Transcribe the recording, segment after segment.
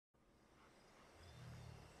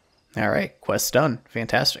Alright, quest done.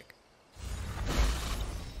 Fantastic.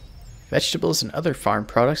 Vegetables and other farm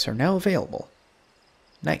products are now available.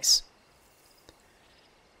 Nice.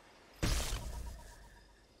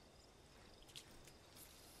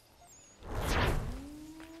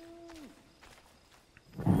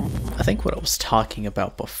 I think what I was talking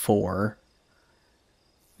about before,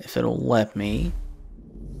 if it'll let me,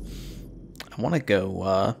 I want to go,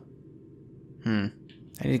 I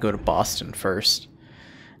need to go to Boston first.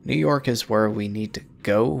 New York is where we need to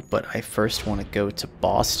go, but I first want to go to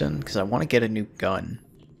Boston because I want to get a new gun.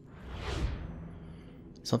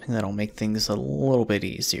 Something that'll make things a little bit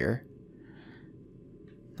easier.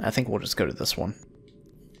 I think we'll just go to this one.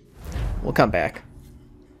 We'll come back.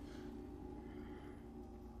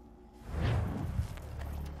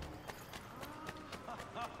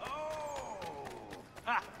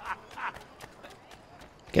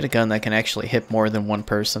 Get a gun that can actually hit more than one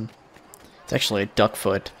person. It's actually a duck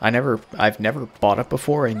foot. I've never bought it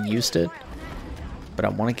before and used it, but I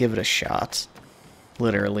want to give it a shot,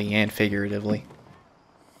 literally and figuratively.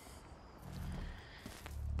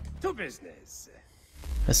 To business.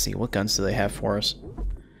 Let's see, what guns do they have for us?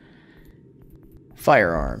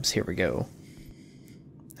 Firearms, here we go.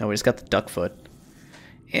 Oh, we just got the duck foot.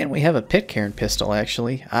 And we have a Pitcairn pistol,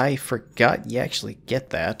 actually. I forgot you actually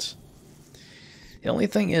get that. The only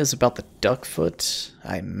thing is about the duck foot,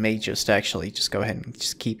 I may just actually just go ahead and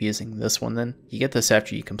just keep using this one then. You get this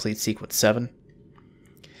after you complete Sequence 7.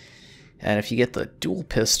 And if you get the dual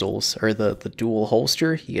pistols, or the dual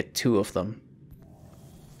holster, you get 2 of them.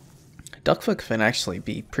 Duck foot can actually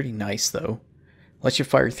be pretty nice though. Lets you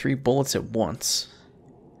fire 3 bullets at once.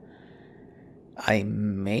 I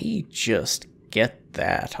may just get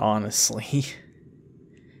that, honestly.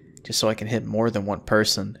 Just so I can hit more than one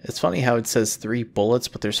person. It's funny how it says 3 bullets,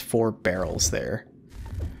 but there's 4 barrels there.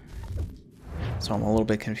 So I'm a little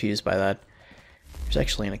bit confused by that. There's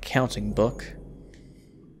actually an accounting book.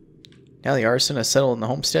 Now the artisan has settled in the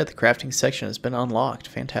homestead, the crafting section has been unlocked.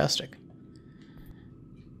 Fantastic.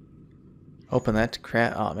 Open that to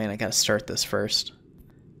craft. Oh man, I gotta start this first.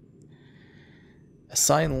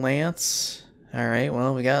 Assign Lance. Alright,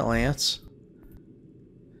 well, we got Lance.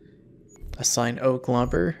 Assign oak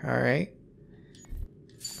lumber. Alright.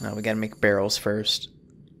 Now we gotta make barrels first.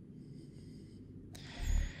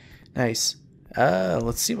 Nice.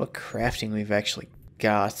 Let's see what crafting we've actually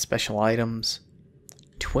got. Special items.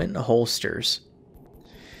 Twin holsters.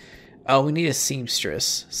 Oh, we need a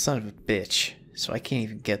seamstress. Son of a bitch. So I can't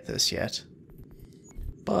even get this yet.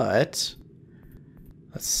 But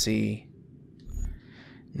let's see.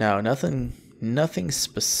 No, nothing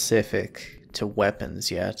specific to weapons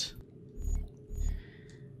yet.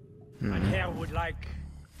 Would like.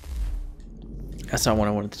 That's not what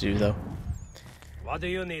I wanted to do, though. What do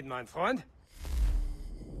you need, my friend?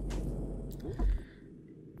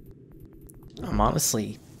 I'm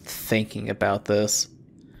honestly thinking about this.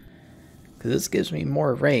 Because this gives me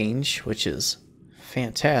more range, which is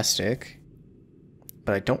fantastic.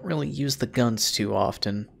 But I don't really use the guns too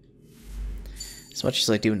often. As much as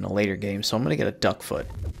I do in a later game, so I'm going to get a duck foot.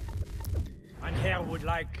 Would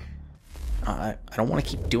like. I don't want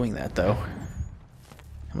to keep doing that, though.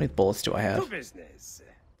 How many bullets do I have? To business.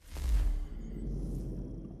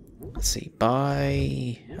 Let's see.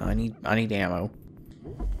 Buy. Oh, I need ammo.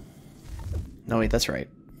 No, wait, that's right.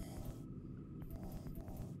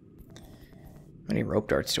 How many rope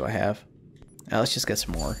darts do I have? Let's just get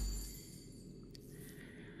some more.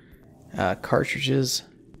 Cartridges.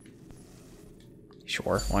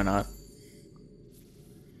 Sure, why not?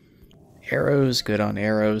 Arrows, good on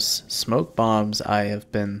arrows. Smoke bombs I have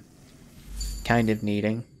been kind of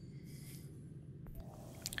needing.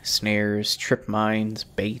 Snares, trip mines,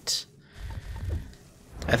 bait.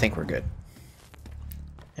 I think we're good.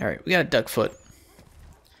 Alright, we got a duck foot.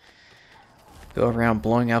 Go around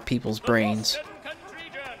blowing out people's brains.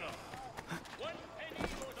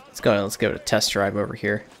 Let's go to test drive over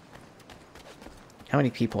here. How many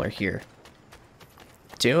people are here?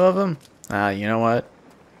 2 of them? You know what?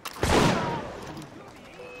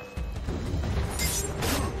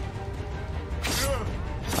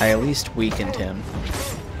 I at least weakened him.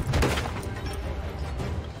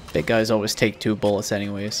 Big guys always take 2 bullets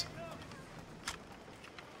anyways.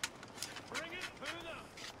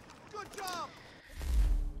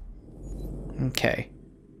 Okay.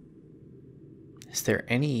 Is there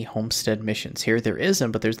any homestead missions here? There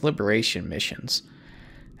isn't, but there's liberation missions.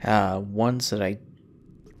 Ones that I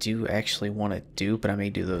do actually want to do, but I may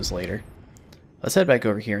do those later. Let's head back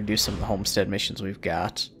over here and do some of the homestead missions we've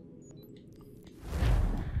got.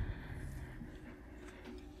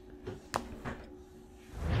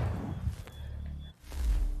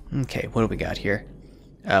 Okay, what do we got here?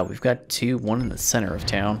 We've got two, one in the center of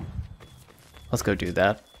town. Let's go do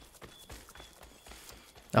that.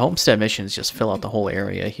 The homestead missions just fill out the whole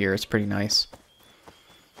area here. It's pretty nice.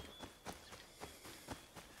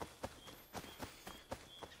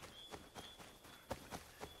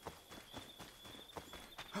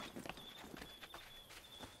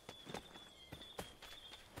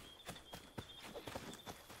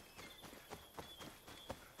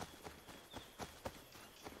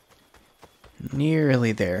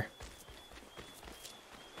 Nearly there.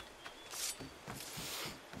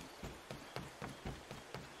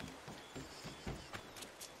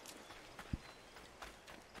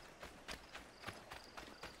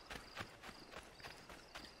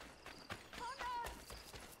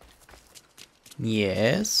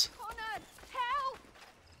 Yes. Connor, help!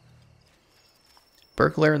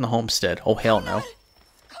 Burglar in the homestead. Oh, hell no. Connor!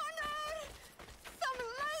 Some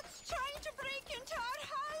lout's trying to break into our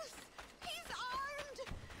house! He's armed!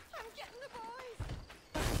 I'm getting the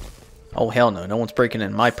boys! Oh, hell no. No one's breaking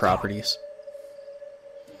in my properties.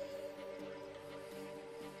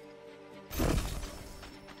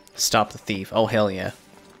 Stop the thief. Oh, hell yeah.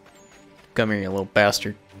 Come here, you little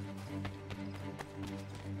bastard.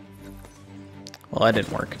 Well, that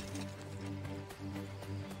didn't work.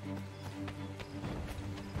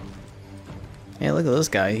 Hey, look at this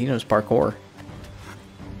guy. He knows parkour.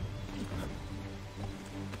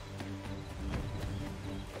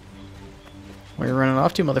 Where you running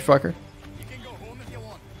off to, motherfucker? You can go home if you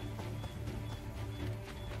want.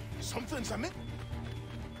 Something's amiss.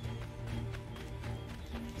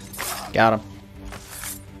 Got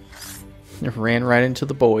him. Ran right into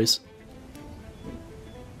the boys.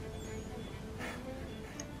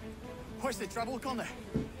 What's the trouble, Connor?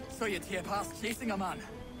 So you tear past chasing a man.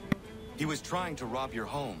 He was trying to rob your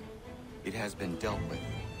home. It has been dealt with.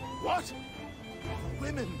 What?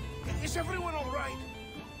 Women, is everyone all right?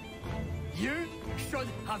 You should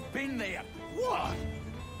have been there. What?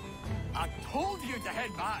 I told you to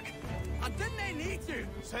head back. I didn't need to.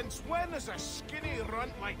 Since when is a skinny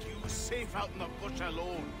runt like you safe out in the bush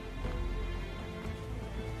alone?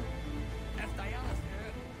 If Diana's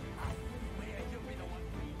here, I swear you'll be the one.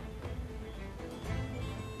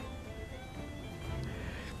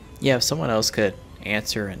 Yeah, if someone else could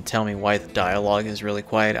answer and tell me why the dialogue is really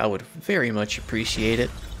quiet, I would very much appreciate it.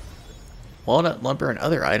 Walnut lumber and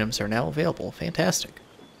other items are now available. Fantastic.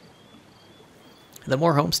 The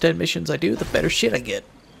more homestead missions I do, the better shit I get.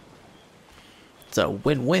 It's a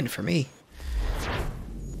win-win for me.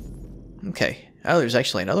 Okay. Oh, there's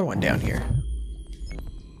actually another one down here.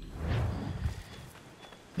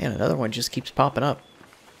 Man, another one just keeps popping up.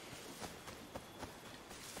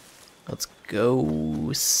 Let's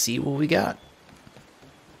go see what we got.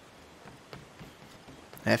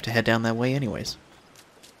 I have to head down that way anyways.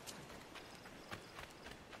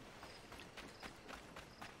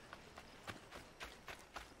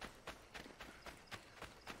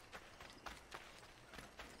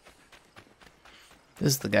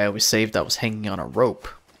 This is the guy we saved that was hanging on a rope.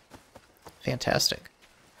 Fantastic.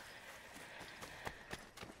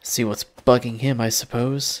 See what's bugging him, I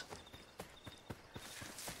suppose.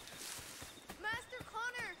 Master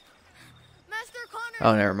Connor! Master Connor!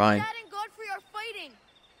 Oh, never mind. Dad and Godfrey are fighting!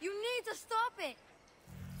 You need to stop it!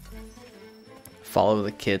 Follow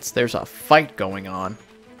the kids. There's a fight going on.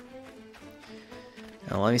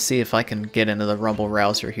 Now let me see if I can get into the rumble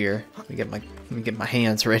rouser here. Let me get my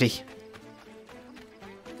hands ready.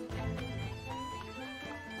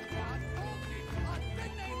 I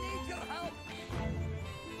didn't need your help.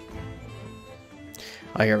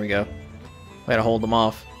 Oh, here we go. We gotta hold them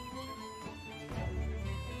off.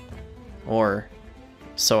 Or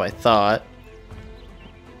so I thought.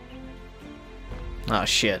 Oh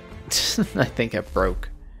shit. I think it broke.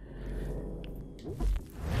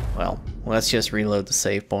 Well, let's just reload the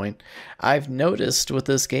save point. I've noticed with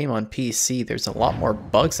this game on PC, there's a lot more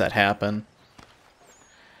bugs that happen.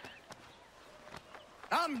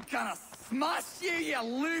 I'm gonna smash you, you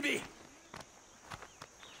looby.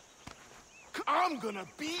 I'm gonna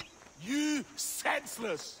beat you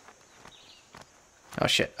senseless. Oh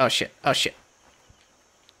shit, oh shit, oh shit.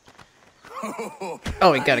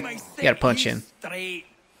 Oh, you gotta punch in. Straight.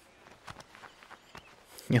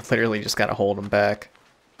 You literally just gotta hold him back.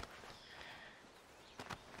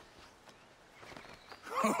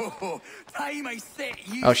 Time I set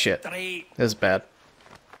you Oh shit. straight. This is bad.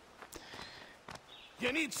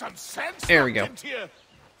 You need some sense. There we go. knocked into you.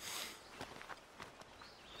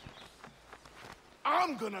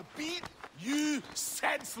 I'm gonna beat you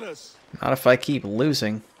senseless. Not if I keep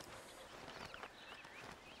losing.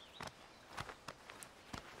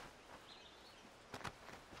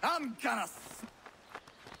 I'm gonna...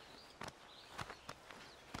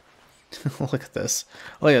 Look at this.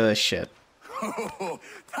 Look at this shit.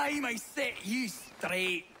 Time I set you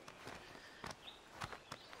straight.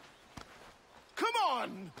 Come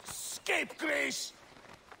on, scapegrace!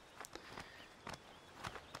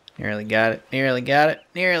 Nearly got it. Nearly got it.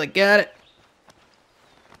 Nearly got it.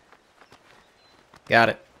 Got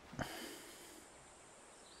it.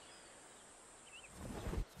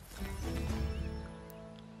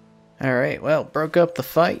 Alright, well, broke up the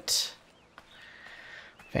fight.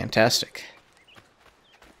 Fantastic.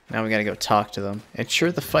 Now we gotta go talk to them. And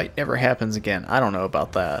sure, the fight never happens again. I don't know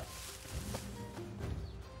about that.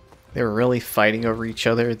 They were really fighting over each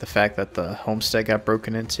other. The fact that the homestead got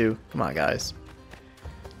broken into. Come on, guys.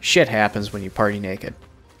 Shit happens when you party naked.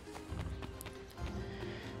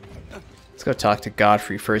 Let's go talk to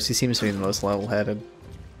Godfrey first. He seems to be the most level-headed.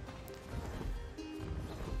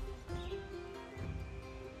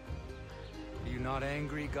 You not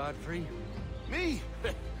angry, Godfrey? Me?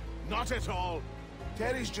 Not at all.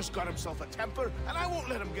 Terry's just got himself a temper, and I won't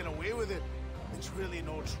let him get away with it. It's really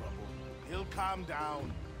no trouble. He'll calm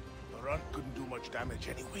down. The runt couldn't do much damage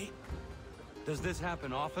anyway. Does this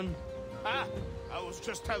happen often? Ah, I was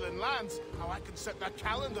just telling Lance how I can set that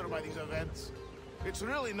calendar by these events. It's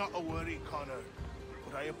really not a worry, Connor,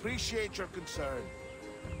 but I appreciate your concern.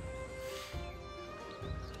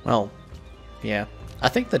 Well, yeah. I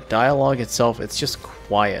think the dialogue itself, it's just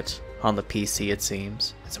quiet on the PC, it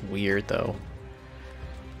seems. It's weird, though.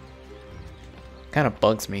 Kind of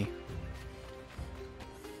bugs me.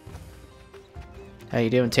 How you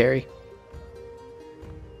doing, Terry?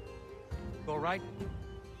 All right.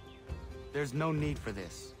 There's no need for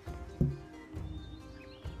this.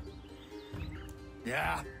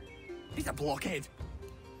 Yeah, he's a blockhead.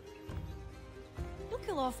 He'll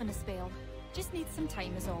cool off in a spell. Just needs some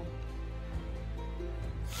time is all.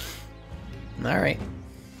 Alright.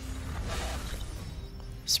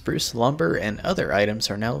 Spruce lumber and other items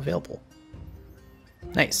are now available.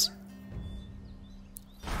 Nice.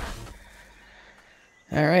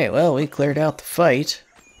 Alright, well, we cleared out the fight.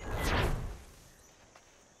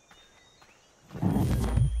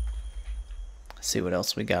 Let's see what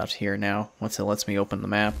else we got here now, once it lets me open the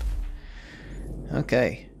map.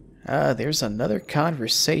 Okay. There's another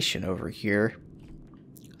conversation over here.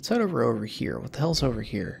 Let's head over here. What the hell's over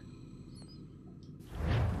here?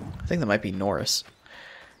 I think that might be Norris.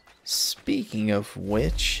 Speaking of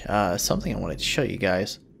which, something I wanted to show you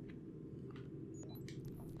guys.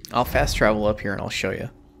 I'll fast travel up here and I'll show you.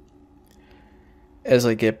 As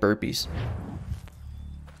I get burpees.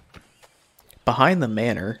 Behind the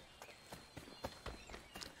manor,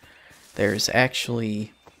 there's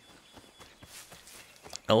actually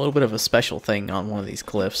a little bit of a special thing on one of these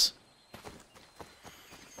cliffs.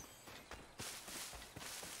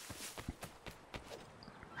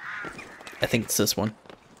 I think it's this one.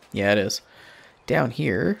 Yeah, it is. Down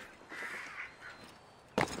here,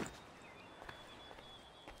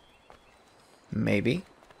 maybe.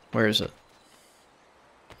 Where is it?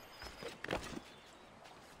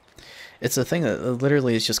 It's a thing that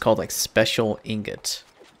literally is just called like special ingot.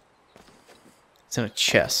 It's in a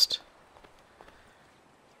chest.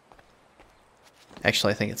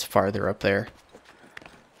 Actually, I think it's farther up there.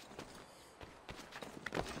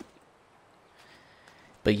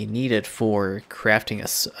 But you need it for crafting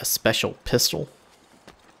a special pistol.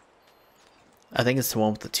 I think it's the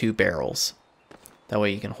one with the 2 barrels. That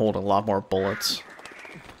way you can hold a lot more bullets.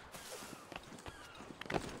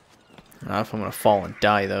 I don't know if I'm going to fall and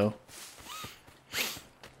die, though.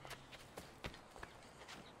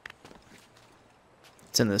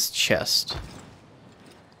 It's in this chest.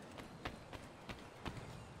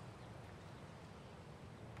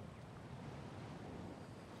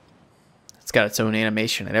 It's got its own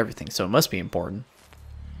animation and everything, so it must be important.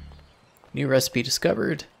 New recipe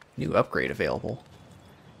discovered. New upgrade available.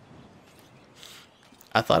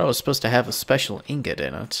 I thought I was supposed to have a special ingot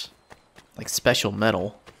in it. Like special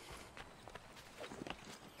metal.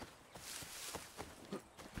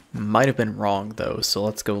 Might have been wrong though, so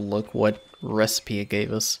let's go look what recipe it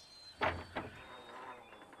gave us.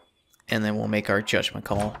 And then we'll make our judgment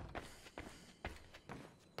call.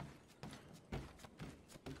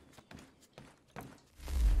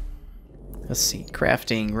 Let's see,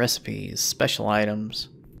 crafting, recipes, special items.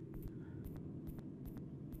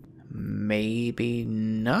 Maybe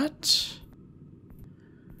not?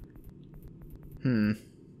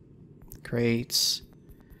 Crates.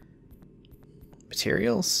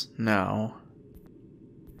 Materials? No.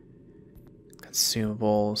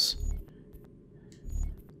 Consumables.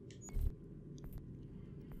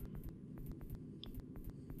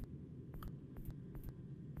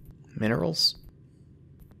 Minerals?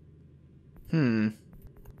 The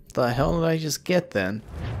hell did I just get then?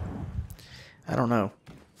 I don't know.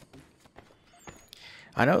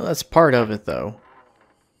 I know that's part of it though.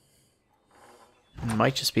 It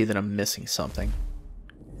might just be that I'm missing something.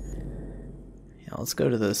 Yeah, let's go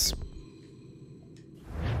to this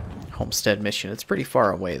homestead mission. It's pretty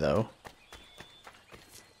far away though.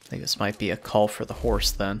 I think this might be a call for the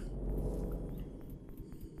horse then.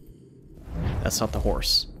 That's not the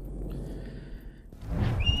horse.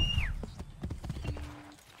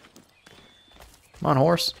 Come on,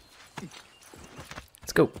 horse.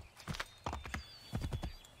 Let's go.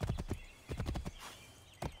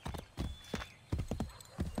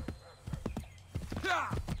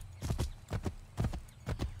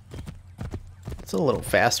 It's a little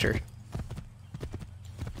faster.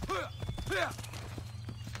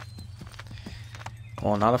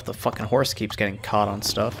 Well, not if the fucking horse keeps getting caught on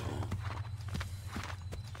stuff.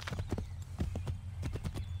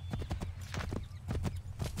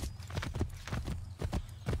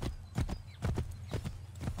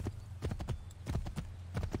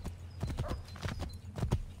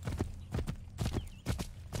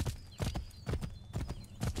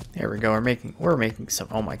 There we go. We're making some.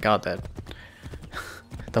 Oh my god, that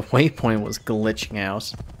the waypoint was glitching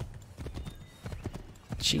out.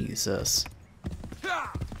 Jesus.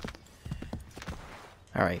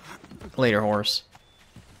 Alright. Later, horse.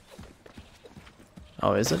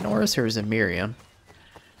 Oh, is it Norris or is it Miriam?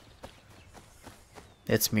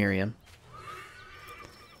 It's Miriam.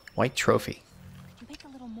 White trophy. Can you make a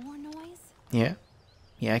little more noise? Yeah.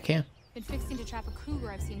 Yeah, I can. Been fixing to trap a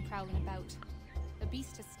cougar I've seen prowling about. The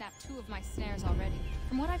beast has snapped 2 of my snares already.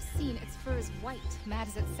 From what I've seen, its fur is white, mad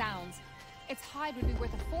as it sounds. Its hide would be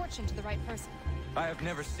worth a fortune to the right person. I have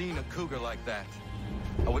never seen a cougar like that.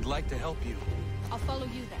 I would like to help you. I'll follow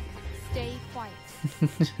you then. Stay quiet.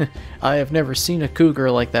 I have never seen a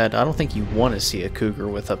cougar like that. I don't think you want to see a cougar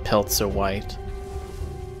with a pelt so white.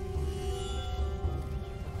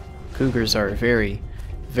 Cougars are very,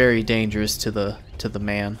 very dangerous to the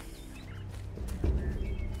man.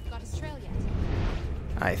 Got his trail yet?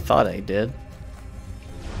 I thought I did.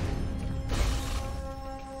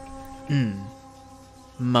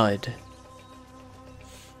 Mud.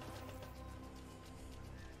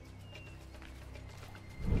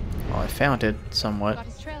 Well, I found it somewhat. Got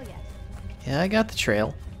his trail yet? Yeah, I got the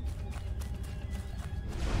trail.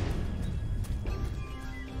 Look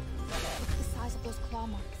at the size of those claw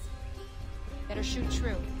marks. Better shoot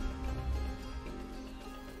true.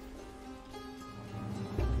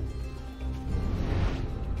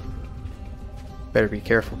 Better be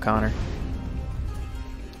careful, Connor.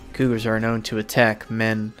 Cougars are known to attack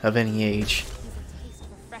men of any age. He's a taste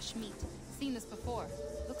for fresh meat. Seen this before.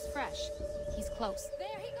 Looks fresh. He's close.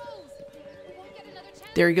 There he goes! We won't get another chance.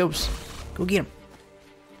 There he goes. Go get him.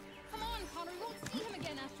 Come on, Connor. We won't see him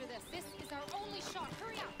again after this. This is our only shot.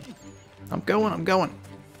 Hurry up. I'm going.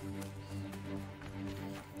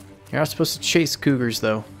 You're not supposed to chase cougars,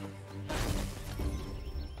 though.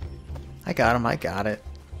 I got him. I got it.